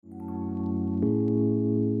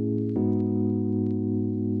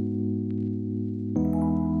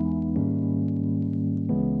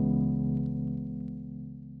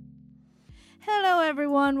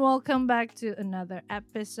welcome back to another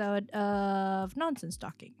episode of Nonsense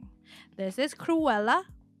Talking. This is Cruella,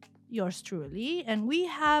 yours truly, and we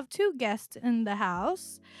have two guests in the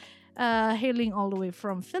house, hailing all the way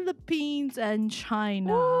from Philippines and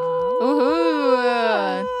China. Ooh.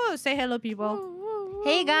 Ooh, say hello, people.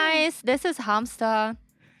 Hey guys, this is Hamster.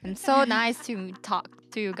 I'm so nice to talk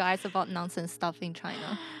to you guys about nonsense stuff in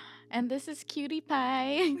China. And this is Cutie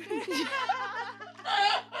Pie.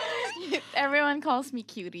 Everyone calls me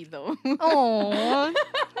Cutie though. Oh,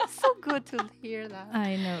 so good to hear that.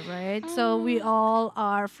 I know, right? So we all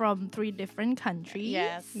are from 3 different countries.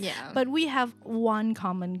 Yes. Yeah. But we have one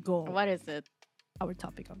common goal. What is it? Our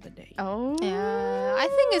topic of the day. Oh. Yeah, I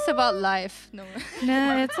think it's about life. No.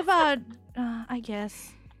 No, it's about, I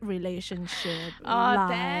guess, relationship, Oh, life,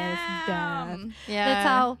 death. damn. Yeah. That's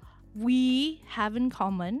how we have in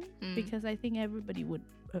common, Mm. because I think everybody would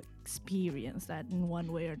experience that in one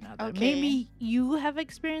way or another. Okay. Maybe you have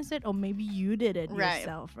experienced it, or maybe you did it Right.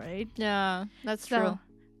 yourself, right? Yeah, that's So true.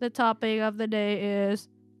 the topic of the day is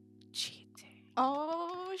cheating.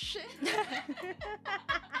 Oh shit.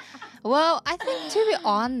 Well, I think to be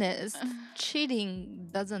honest, cheating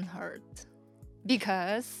doesn't hurt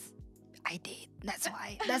because I did. That's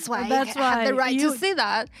why. That's why That's I have the why right you- to say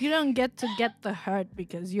that. You don't get to get the hurt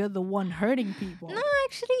because you're the one hurting people. No,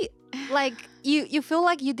 actually, like you feel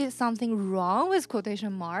like you did something wrong with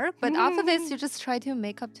quotation mark, but after this you just try to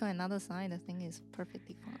make up to another side. I think is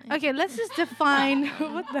perfectly fine. Okay, let's just define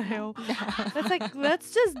what the hell.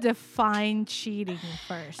 Let's just define cheating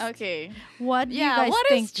first. Okay. What do you Yeah. guys What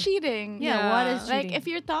think? is cheating? Yeah, what is Like cheating? if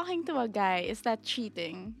you're talking to a guy, is that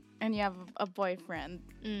cheating? And you have a boyfriend.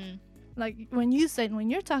 Mm. Like when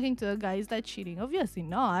you're talking to a guy, is that cheating? Obviously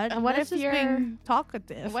not. What That's if just you're- being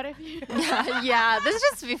talkative? What if you? Yeah, this is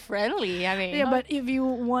just be friendly. I mean, Yeah, but if you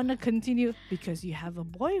want to continue because you have a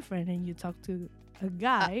boyfriend and you talk to a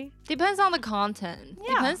guy, depends on the content.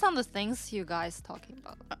 Yeah. Depends on the things you guys talking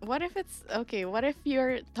about. What if it's okay? What if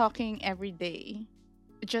you're talking every day,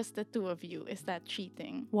 just the two of you? Is that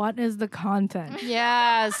cheating? what is the content?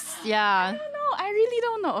 Yes, yeah. No, I really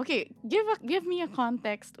don't know. Okay, give me a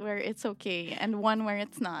context where it's okay and one where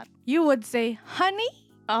it's not. You would say, honey?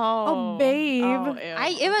 Oh, babe. ew, I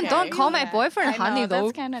even don't call my boyfriend I know, honey though.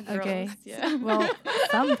 That's kind of gross. Okay. Yeah. Well,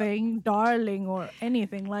 something, darling, or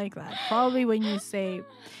anything like that. Probably when you say,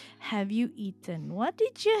 have you eaten? What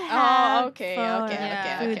did you have? Oh, okay, for okay,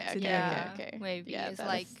 Yeah. food okay, today?" Yeah, okay. maybe Yeah, it's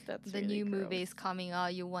that's- like that's the really new gross. movie is coming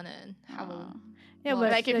out. You wanna have a Yeah, Well,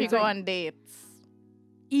 but Like if you it's go like- on dates.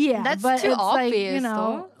 Yeah, That's but too it's like, obvious,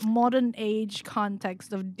 modern age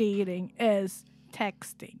context of dating is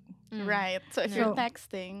texting. Mm. Right. So if Yeah. you're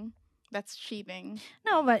texting, that's cheating.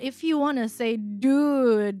 No, but if you want to say,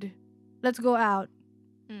 dude, let's go out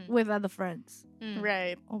Mm. with other friends, Mm.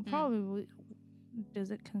 Right. or probably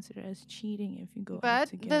does it consider as cheating if you go out But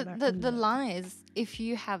together? the alone? line is if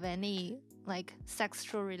you have any like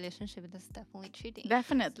sexual relationship, that's definitely cheating.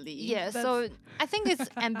 Definitely. Yeah, That's- so I think it's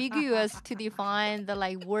ambiguous to define the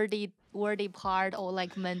like wordy part or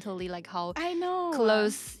like mentally like how I know.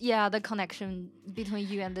 close the connection between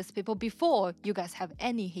you and these people before you guys have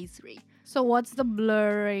any history. So what's the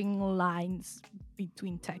blurring lines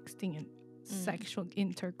between texting and Mm. sexual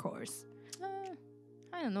intercourse?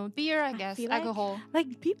 I don't know, beer, I guess, feel like- alcohol.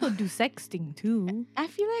 Like people do sexting too. I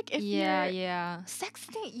feel like if you're Yeah.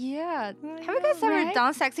 Sexting, yeah. I Have you guys know, ever right?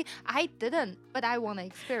 done sexting? I didn't, but I want to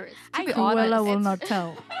experience. To be Cruella honest, will it's- not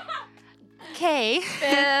tell. Okay.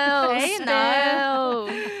 Spill, Hey, now.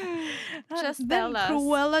 Just Then tell us.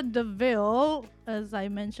 Cruella DeVille, as I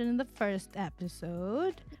mentioned in the first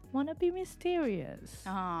episode, wanna be mysterious.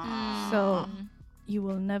 Aw. So you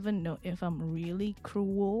will never know if I'm really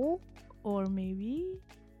cruel or maybe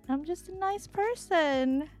I'm just a nice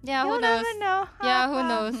person. Yeah, You'll who knows? never know. Yeah, who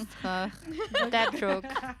knows? That joke.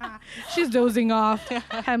 She's dozing off.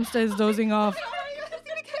 Hamster is dozing off.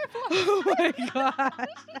 Oh my gosh.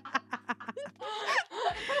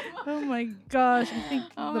 Oh my gosh. I think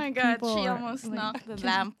Oh the my god, people she are, almost like, knocked the just-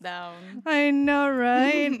 lamp down. I know,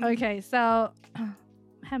 right? Okay, so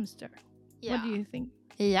hamster. Yeah. What do you think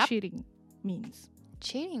Yep. cheating means?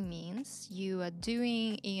 Cheating means you are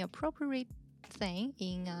doing inappropriate thing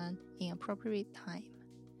in an inappropriate time.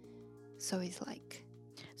 So it's like,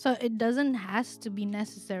 So it doesn't has to be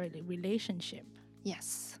necessarily relationship.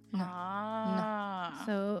 yes. Ah.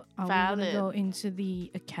 So are we gonna Valid. go into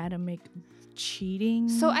the academic cheating?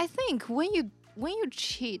 So I think when you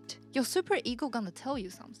cheat, your super ego gonna tell you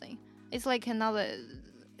something. It's like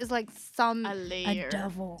it's like some A a layer.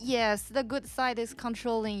 devil. yes, the good side is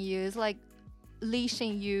controlling you. It's like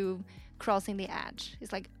leashing you, crossing the edge.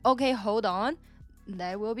 It's like, okay, hold on,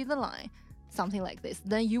 that will be the line. something like this,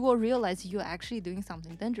 then you will realize you're actually doing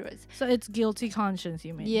something dangerous. So it's guilty conscience,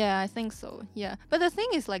 you mean? Yeah, I think so. Yeah. But the thing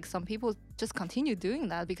is, like, some people just continue doing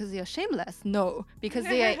that because they are shameless. No, because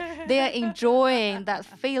they are enjoying that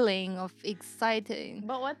feeling of exciting.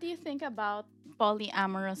 But what do you think about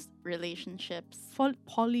polyamorous relationships?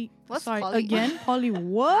 Poly. What's sorry, poly? again? Poly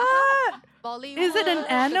what? Is it an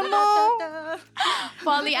animal?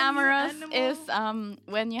 Polyamorous Animal. is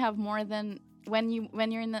when you have more than when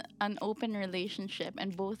you're in an open relationship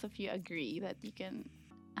and both of you agree that you can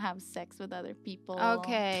have sex with other people.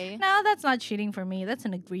 Okay. No, that's not cheating for me. That's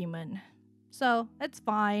an agreement. So it's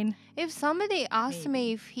fine. If somebody asks Maybe.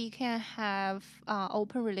 me if he can have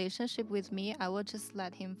open relationship with me, I will just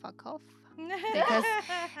let him fuck off. Because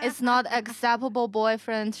it's not acceptable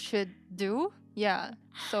boyfriend should do. Yeah.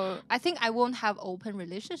 So I think I won't have open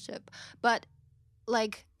relationship. But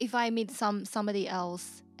like if I meet somebody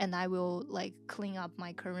else and I will like clean up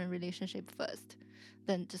my current relationship first,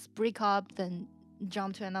 then just break up, then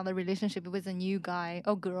jump to another relationship with a new guy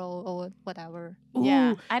or girl or whatever.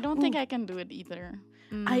 Yeah, Ooh, I don't think ooh. I can do it either.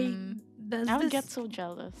 Does I would this- get so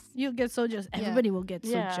jealous. You'll get so jealous. Yeah. Everybody will get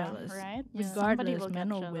so Yeah, jealous. right? Yeah. Somebody Regardless, will men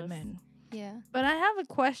get or jealous. women. Yeah. But I have a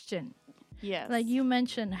question. Yes. Like you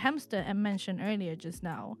mentioned, Hamster and mentioned earlier just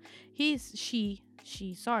now.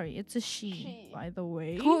 She, sorry, it's a she, by the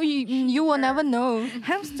way. Who you will never know.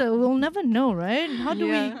 Hamster will never know, right? How do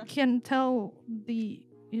Yeah. we can tell the,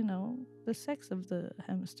 the sex of the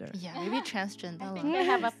hamster? Yeah, maybe transgender. I lah. think they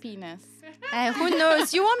have a penis. Hey, who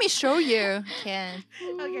knows? You want me show you? Can.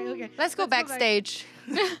 Okay. Let's go backstage.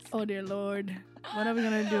 Oh dear Lord. What are we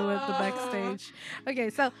gonna do with the backstage? Okay,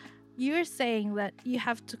 so you're saying that you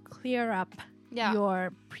have to clear up Yeah.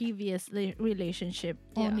 your previous relationship,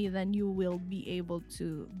 Yeah. only then you will be able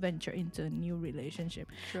to venture into a new relationship.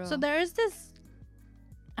 True. So there is this,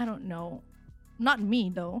 I don't know, not me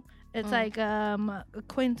though. It's like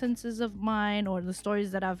acquaintances of mine or the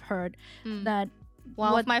stories that I've heard that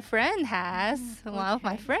one what- of my friend has. One of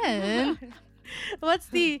my Okay. friend. what's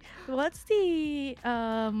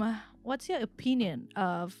your opinion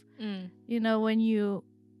of when you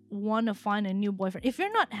want to find a new boyfriend, if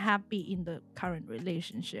you're not happy in the current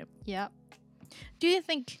relationship, Yeah. do you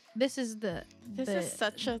think this is the This is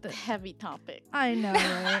such a the- heavy topic. I know,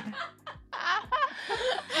 right?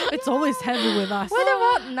 It's always heavy with us. What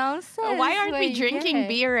about nonsense? Why aren't we Wait, drinking yeah.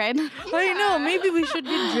 beer right now? I know, maybe we should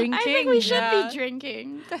be drinking. I think we should Yeah. be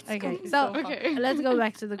drinking. Okay, be so so Okay. let's go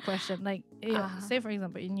back to the question. Like, Uh-huh. say for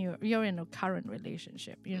example, you're in a current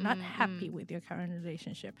relationship, you're not happy Mm. with your current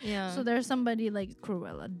relationship. Yeah. So there's somebody like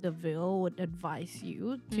Cruella Deville would advise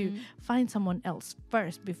you to Mm. find someone else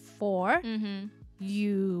first before Mm-hmm.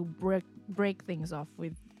 you break things off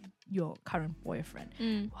with your current boyfriend.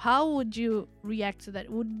 Mm. How would you react to that?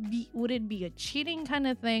 Would it be a cheating kind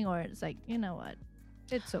of thing, or it's like, you know what,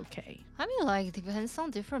 it's okay? I mean, like, it depends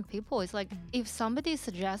on different people. It's like, if somebody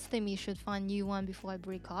suggested me should find new one before I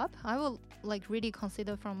break up, I will, like, really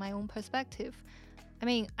consider from my own perspective. I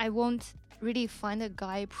mean, I won't really find a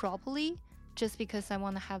guy properly just because I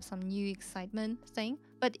want to have some new excitement thing.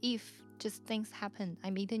 But if just things happen,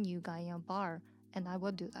 I meet a new guy in a bar, and I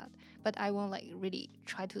will do that. But I won't, like, really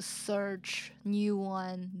try to search new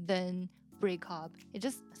one, then break up. It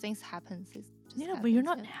just, things happens. It's just Yeah, but you're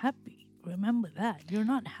not happens, happy. Remember that. You're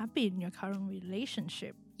not happy in your current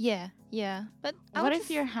relationship. Yeah, yeah. But I What would if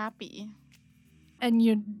you're happy? And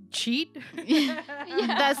you cheat?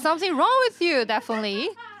 There's something wrong with you, definitely.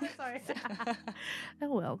 Sorry.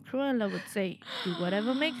 Oh well, Cruella would say, do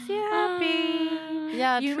whatever makes you happy.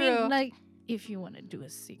 Yeah, You true. mean like if you want to do a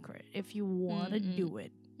secret, if you want to Mm-mm. do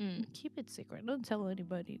it, Mm. keep it secret. Don't tell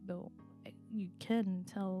anybody though. You can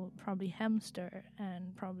tell probably Hamster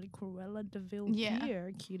and probably Cruella Deville Yeah.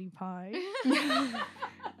 here, Cutie Pie.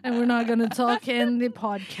 And we're not gonna talk in the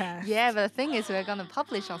podcast. Yeah, but the thing is, we're gonna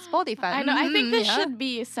publish on Spotify. I know. I think this yeah. should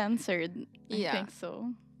be censored. I Yeah. think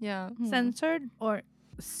so. Yeah. Censored or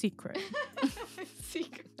secret?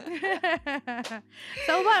 Secret.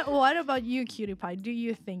 So what about you, Cutie Pie? Do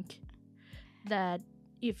you think that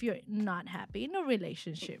if you're not happy in a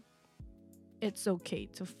relationship, it's okay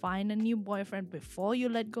to find a new boyfriend before you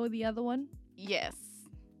let go the other one? Yes.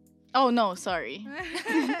 Oh no, sorry.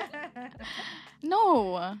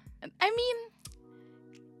 No. I mean,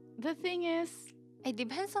 the thing is, It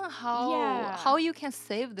depends on how Yeah. you can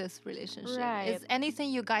save this relationship. Right. Is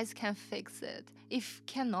anything you guys can fix it? If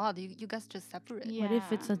cannot, you guys just separate. Yeah. What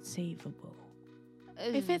if it's unsavable?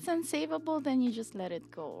 if it's unsavable, then you just let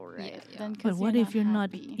it go, right? yeah. Then, But 'cause what if you're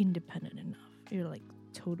not happy. independent enough? You're like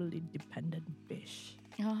totally dependent bitch.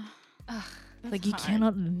 Ugh, Ugh, that's Like you hard.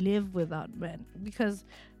 cannot live without men because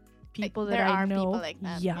people that there I are know, people like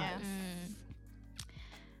that, yeah, yes.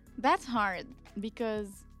 That's hard because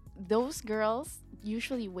those girls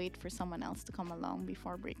usually wait for someone else to come along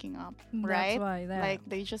before breaking up, right? That's why that. Like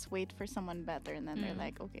they just wait for someone better and then they're Mm.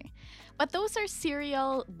 like, okay. But those are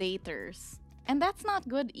serial daters. And that's not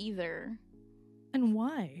good either. And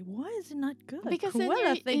why? Why is it not good? Because then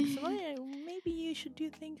Cruella you're- thinks, well, maybe you should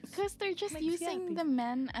do things. Because they're just Makes you using happy. the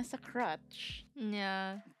men as a crutch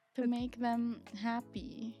Yeah. to make them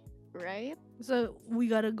happy, right? So we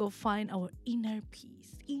gotta go find our inner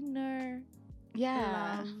peace, inner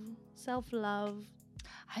Yeah. love, self-love.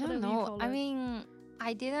 I Whatever don't you know. call I it. mean,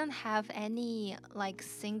 I didn't have any like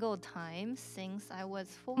single time since I was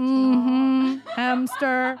 14. Mm-hmm.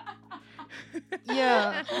 Hamster.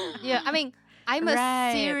 Yeah. Yeah. I mean, I'm a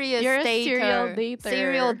Right. serious You're a dater. serial dater.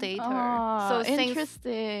 Serial dater. Oh, so since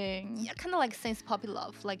interesting. yeah, kind of like since puppy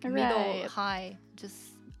love, like Right. middle high. Just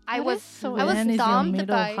I That was is so I was When is your dumped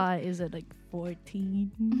middle by high? Is it like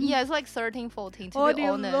 14? yeah, it's like 13, 14 to Oh be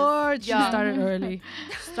dear honest. Lord, she Yeah. started early.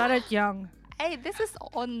 Started young. Hey, this is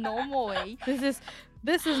all normal. Eh?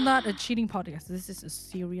 This is not a cheating podcast. This is a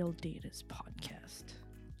serial daters podcast.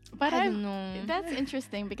 But I I've, don't know. that's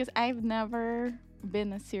interesting because I've never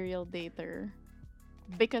been a serial dater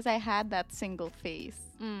because I had that single phase,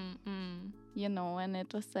 you know, and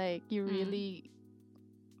it was like you really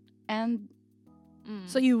and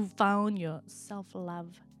So you found your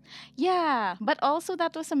self-love. yeah, but also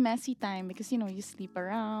that was a messy time because you know you sleep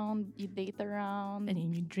around, you date around, And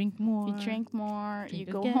then you drink more. you drink more, you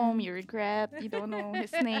drink go again. home, you regret, you don't know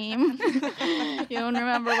his name, you don't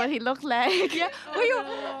remember what he looked like. Yeah,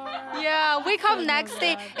 yeah, wake up next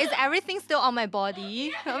day. Is everything still on my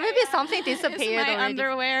body? Or maybe something Is disappeared my already.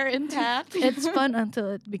 underwear intact? It's fun until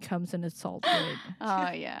it becomes an assault word.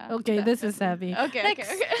 Oh yeah. Okay, this is heavy. Okay.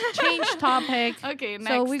 Next, Okay. Okay. change topic. Okay. Next,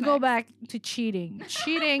 So we go next. back to cheating.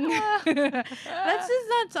 Cheating. Let's just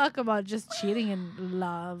not talk about just cheating in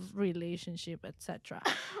love, relationship, etc.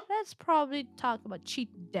 Let's probably talk about cheat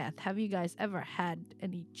death. Have you guys ever had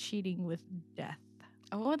any cheating with death?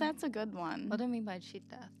 Oh, that's a good one. What do you mean by cheat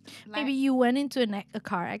death? Maybe you went into a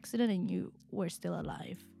car accident and you were still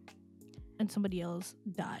alive, and somebody else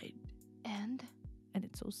died, And and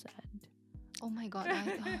it's so sad. oh my god,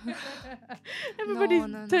 Everybody's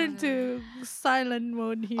no, turned no. to silent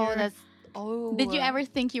mode here. oh that's oh. Did you ever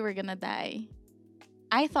think you were gonna die?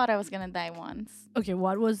 I thought I was gonna die once. Okay,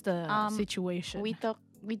 what was the Um, situation?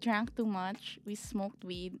 We drank too much. We smoked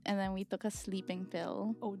weed, and then we took a sleeping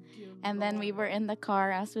pill. Oh dear. And then we were in the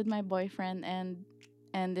car. I was with my boyfriend,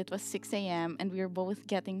 and it was 6 a.m. and we were both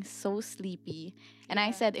getting so sleepy. And I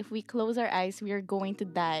Yeah. said, if we close our eyes, we are going to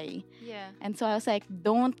die. Yeah. And so I was like,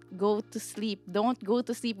 don't go to sleep. Don't go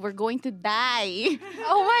to sleep. We're going to die.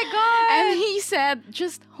 Oh my god. And he said,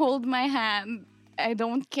 just hold my hand. I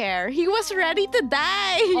don't care. He was ready to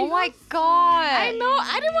die. oh my god. I know.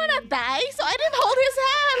 I didn't want to die, so I didn't hold his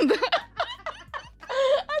hand.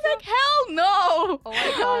 I was like, hell no. Oh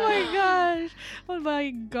my god. Oh my gosh. Oh my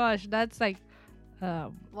gosh. That's like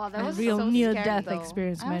Wow, that a was real so near scary, death though.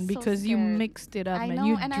 experience, I man, was so because you scared. mixed it up, I man. know,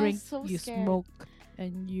 You and I was drink, so you scared. smoke,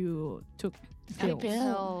 and you took pills.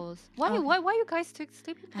 Pills. Why? Okay. Why you guys took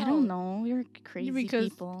sleeping pills? I don't know. We're crazy Because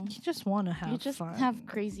people. you just want to have You just fun. have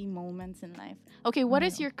crazy moments in life. Okay, what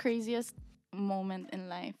is Yeah. your craziest moment in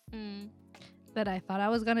life? that I thought I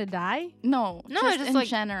was gonna die. No, No, just just in like-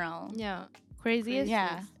 general. Yeah. Craziest.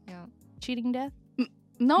 Yeah. Yeah. Cheating death.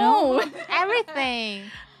 No. Everything.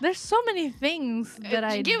 There's so many things that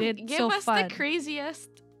I did give so us fun. the craziest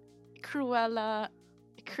Cruella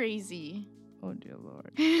crazy. Oh dear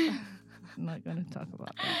Lord. I'm not gonna talk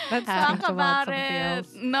about that. Let's Talk think about about something it.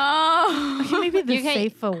 else. No. Okay, maybe the You can-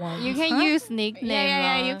 safer ones. You can huh? use nickname.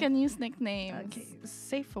 yeah, you lah. can use nicknames. Okay,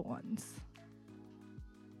 safer ones.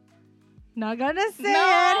 Not gonna say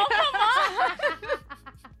No, it. come on.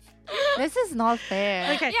 This is not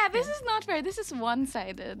fair. Okay. Yeah, this is not fair. This is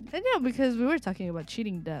one-sided. I know because we were talking about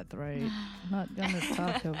cheating death, right? I'm not gonna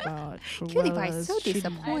talk about Cutie pie, Cruella's so cheating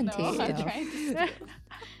disappointed. I know, I'm stuff. trying to steal.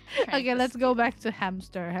 Okay, let's go back to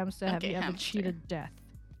hamster. Hamster, have Okay, you ever hamster. cheated death?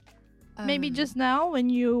 Maybe Um, just now when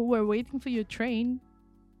you were waiting for your train.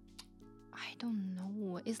 I don't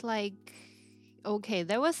know. It's like okay,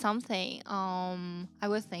 there was something I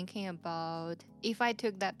was thinking about if I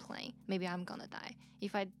took that plane, maybe I'm gonna die.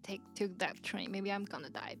 If I took that train, maybe I'm gonna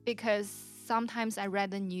die. Because sometimes I read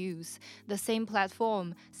the news, the same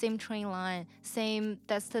platform, same train line, same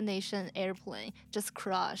destination airplane just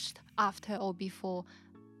crashed after or before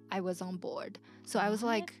I was on board. So I was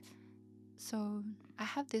like so I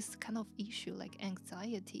have this kind of issue like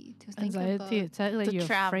anxiety to think Anxiety, about. it's like to you're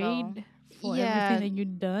travel. afraid for Yeah. everything that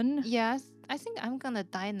you've done. Yes, I think I'm gonna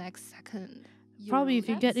die next second. Probably if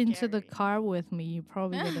you That's get into the scary. car with me, you're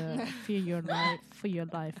probably gonna fear your life for your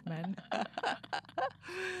life, man.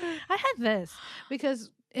 I had this because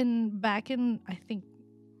back in I think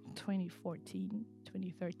 2014,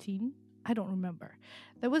 2013, I don't remember.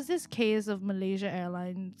 There was this case of Malaysia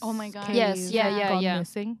Airlines. Oh my God. Yes, case yeah, gone yeah.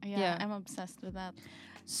 missing. Yeah, Yeah. I'm obsessed with that.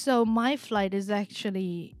 So my flight is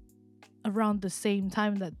actually around the same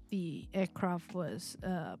time that the aircraft was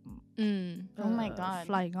Oh my God.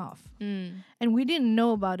 flying off. Mm. And we didn't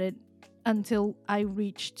know about it until I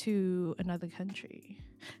reached to another country.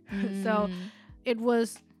 So it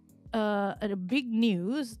was a big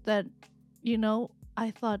news that,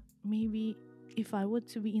 I thought maybe if I were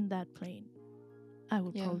to be in that plane, I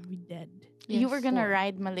would Yeah. probably be dead. You were gonna Or-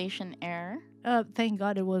 ride Malaysian Air? Thank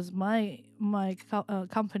God it was my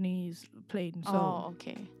company's plane. So, Oh,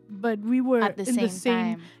 okay. but we were At the in same the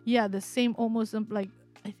same, time. yeah, the same almost like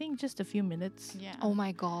I think just a few minutes, Yeah. Oh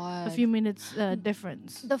my god. a few minutes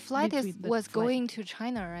difference. The flight between the was flight. going to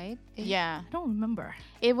China, right? Yeah. I don't remember.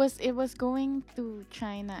 It was going to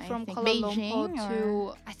China, From I think. Kuala Beijing Lumpur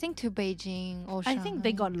or... to I think to Beijing or I think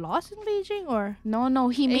they Shanghai. got lost in Beijing, or No,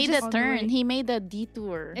 he It made just a on the way. turn. He made a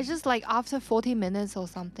detour. It's just like after 40 minutes or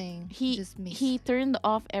something. he just missed. he turned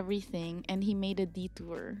off everything and he made a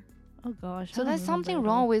detour. oh gosh. so I don't there's something remember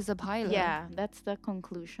at wrong all. with the pilot. Yeah, that's the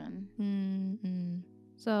conclusion. Mm.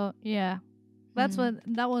 So yeah, that's Mm.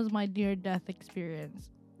 that was my near death experience.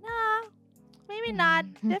 Nah, maybe not.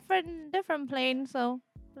 Different plane, so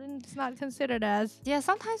it's not considered as. Yeah,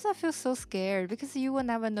 sometimes I feel so scared because you will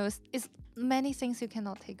never know. It's many things you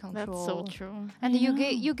cannot take control. That's so true. And I you know.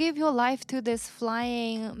 you give your life to this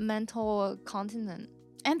flying mental continent.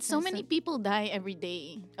 And so That's many it. people die every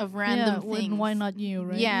day of Yeah, random when- things. why not you,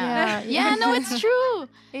 right? Yeah. Yeah. Yeah, no, it's true.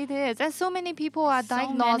 It is. And so many people are So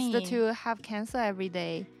diagnosed many. to have cancer every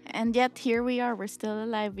day. And yet here we are, we're still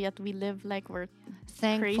alive, yet we live like we're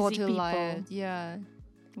Thankful Crazy to people. life. Yeah.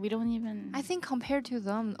 we don't even I think compared to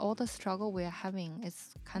them, all the struggle we're having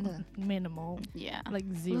is kind of Minimal, yeah. like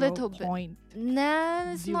 0 Little bit. point.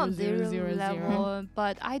 nah. It's not Zero, zero zero, zero. level,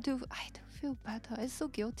 but I do feel better. It's so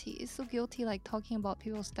guilty. It's so guilty, like talking about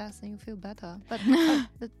people's deaths, and you feel better. But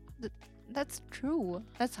that's true.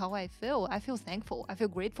 That's how I feel. I feel thankful. I feel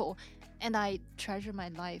grateful, and I treasure my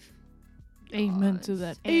life. Amen to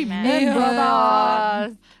that. Amen. Amen, brother.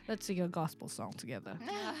 brother. Let's sing a gospel song together.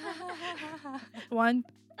 1,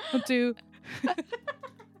 2.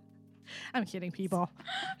 I'm kidding, people.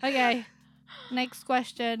 Okay. Next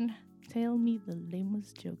question. Tell me the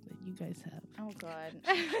lamest joke that you guys have. Oh god.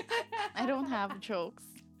 I don't have jokes.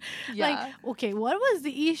 Like, okay, what was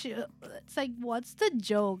the issue? It's like, what's the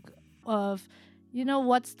joke of,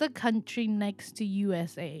 what's the country next to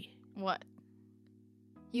USA? What?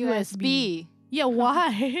 USB. Yeah,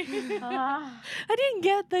 why? Ah. I didn't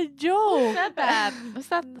get the Who joke. said that? Was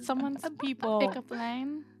that someone's Some people. pickup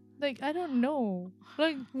line? Like, I don't know.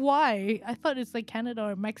 Like, why? I thought it's like Canada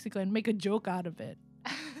or Mexico and make a joke out of it.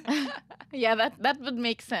 Yeah, that would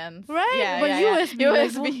make sense. Right? Yeah, But yeah, USB, yeah.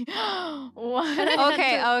 like, USB. What?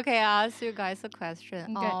 Okay, okay. I'll ask you guys a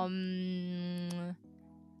question. Okay.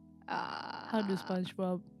 How do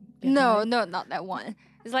SpongeBob get No, high? no, not that one.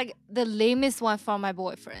 It's like the lamest one from my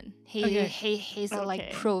boyfriend. Okay. He's like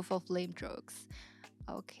Okay. proof of lame jokes.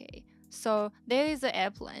 Okay, so there is an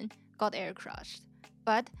airplane got air crashed,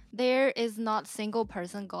 but there is not single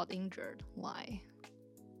person got injured. Why?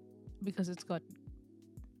 Because it's got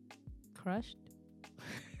crushed?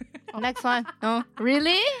 Next one. No,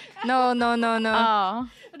 Really? no, no, no, no. Oh,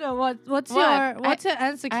 No, what's What? what's your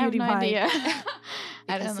answer, I have cutie no pie? idea.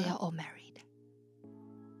 I Because don't they are know. all married.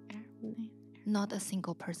 Not a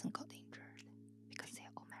single person got injured because they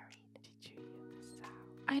are all married. Did you hear the sound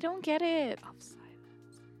I don't get it. of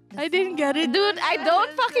silence? I didn't get it. Dude, I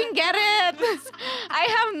don't fucking get it. I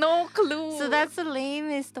have no clue. So that's the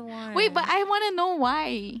lamest one. Wait, but I want to know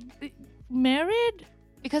why. Married?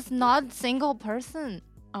 because not single person.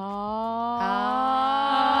 Oh.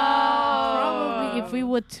 Probably if we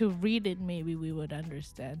were to read it, maybe we would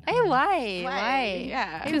understand. Hey, why? Why?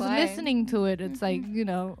 Yeah. Because why? listening to it, it's like,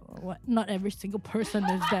 not every single person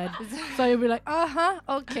is dead. So you'll be like,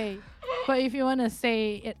 okay. But if you want to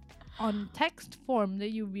say it on text form,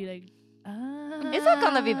 then you'll be like, Is it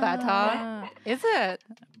gonna be better? ah, Is it?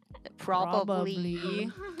 Probably.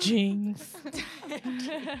 Jinx.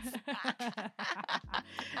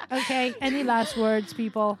 Okay, any last words,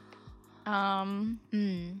 people? Mm.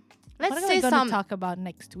 Let's What are say we going some. to talk about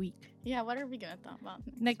next week? Yeah, what are we gonna talk about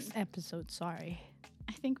Next week? episode, sorry.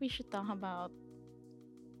 I think we should talk about.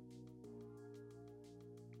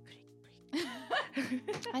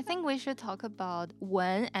 I think we should talk about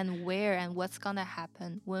when and where and what's gonna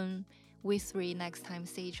happen when we three next time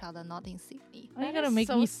see each other not in Sydney. Are you That gonna is make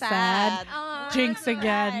so me sad. sad? Jinx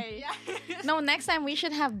again. No, next time we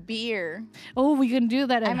should have beer. Oh, we can do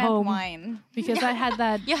that I at meant home wine. because I had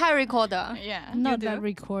that. You have a recorder. Yeah. Not do? that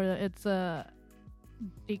recorder. It's a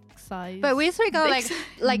big size. But we three go like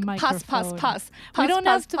pass. Microphone. We don't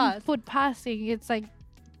have to put passing. It's like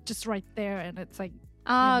just right there, and it's like.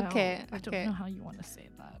 Ah, you know, okay. I don't know how you want to say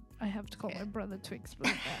that. I have to call Okay. my brother to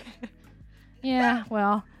explain that. Yeah.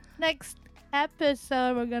 Well, next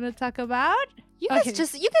episode we're gonna talk about. You guys Okay.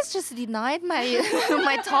 just denied my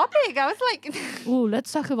my topic. I was like, Ooh,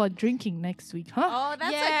 let's talk about drinking next week, huh? Oh,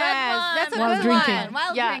 that's Yes, a good one. that's a While good drinking. one.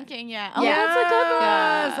 While Yeah. drinking, yeah. Oh, Yeah. that's a good one.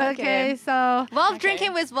 Yeah, Okay, okay. so wild Okay.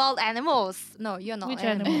 drinking with wild animals. No, you're not. Which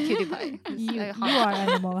an animal? Cutie pie. It's you like are hot.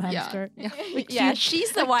 animal Yeah. hamster. Yeah. Yeah, cute-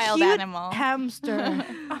 she's the a wild cute animal. Hamster.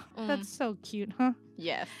 Oh, that's so cute, huh?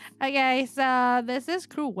 Yes. Okay, so this is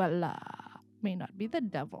Cruella. May not be the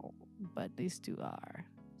devil, but these two are.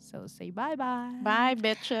 So say bye-bye. Bye,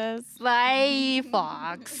 bitches. Bye,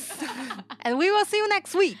 Fox. And we will see you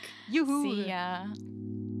next week. Yoo-hoo. See ya.